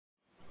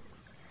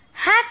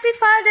Happy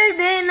Father's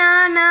Day,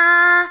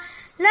 Nana.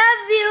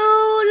 Love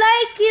you,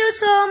 like you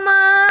so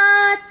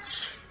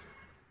much.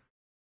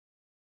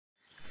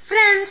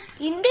 Friends,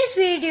 in this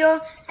video,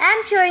 I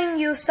am showing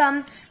you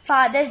some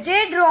Father's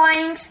Day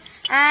drawings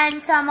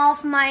and some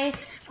of my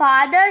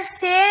father's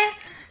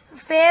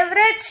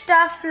favorite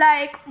stuff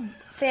like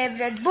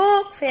favorite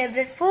book,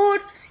 favorite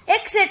food,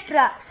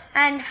 etc.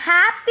 And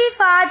happy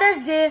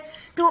Father's Day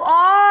to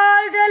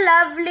all the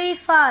lovely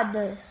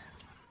fathers.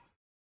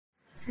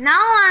 Now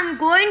I am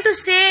going to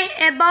say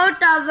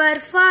about our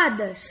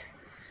fathers.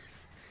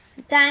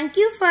 Thank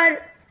you for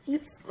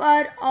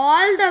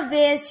all the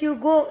ways you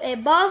go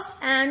above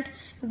and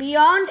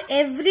beyond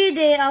every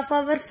day of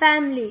our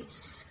family.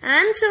 I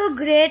am so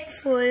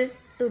grateful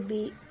to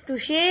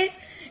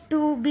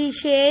be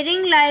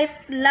sharing life,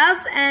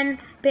 love and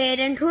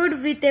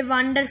parenthood with a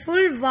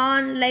wonderful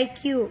one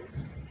like you.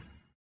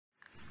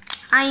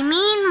 I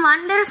mean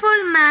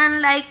wonderful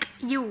man like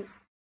you.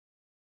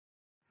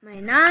 My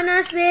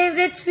Nana's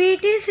favorite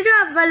sweet is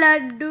Rava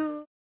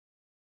Laddu.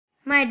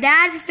 My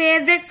dad's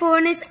favorite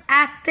phone is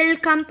Apple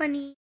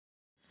Company.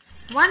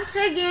 Once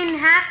again,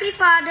 Happy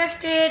Father's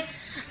Day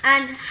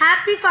and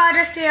Happy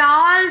Father's Day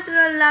all to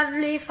the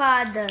lovely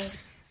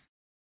fathers.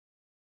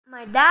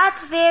 My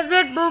dad's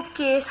favorite book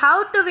is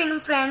How to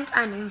Win Friends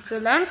and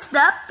Influence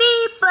the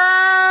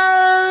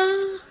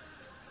People.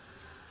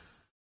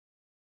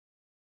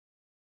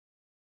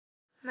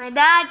 My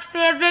dad's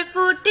favorite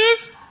food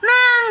is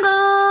mango.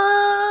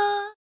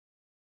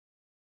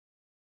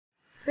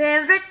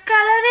 Favorite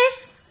color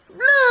is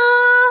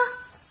blue.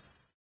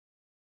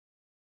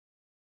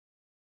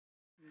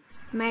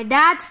 My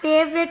dad's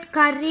favorite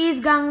curry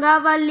is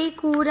Gangavalli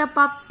Kura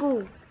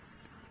Pappu.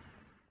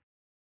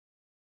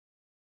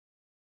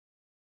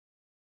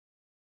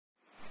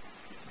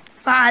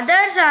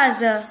 Fathers are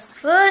the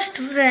first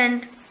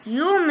friend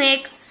you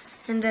make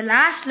and the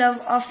last love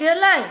of your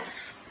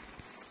life.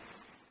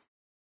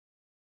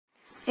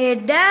 A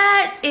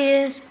dad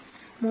is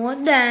more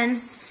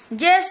than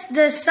just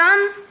the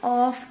sum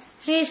of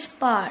his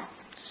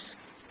parts.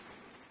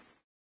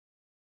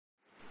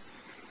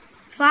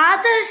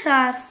 Fathers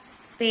are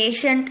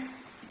patient,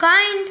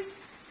 kind,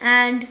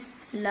 and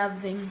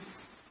loving.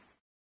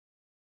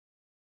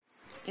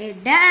 A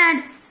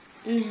dad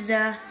is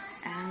the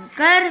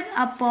anchor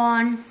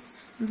upon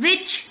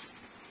which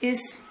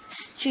his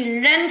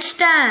children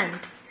stand.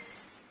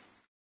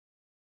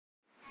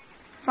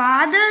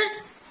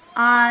 Fathers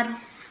are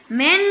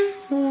men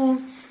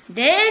who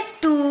dare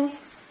to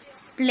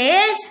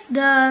place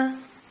the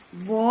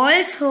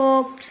world's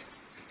hopes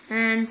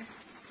and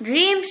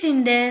dreams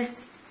in their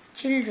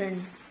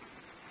children.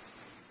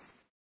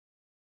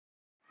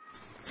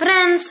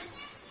 Friends,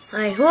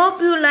 I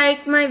hope you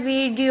liked my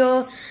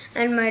video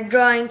and my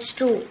drawings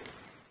too.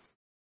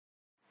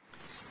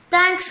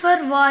 Thanks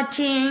for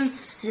watching.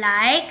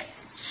 Like,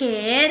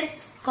 share,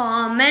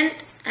 comment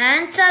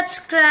and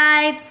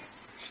subscribe.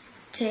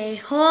 Stay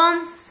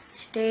home,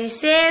 stay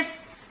safe,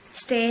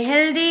 stay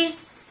healthy,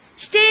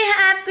 stay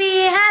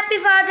happy. Happy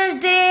Father's Day.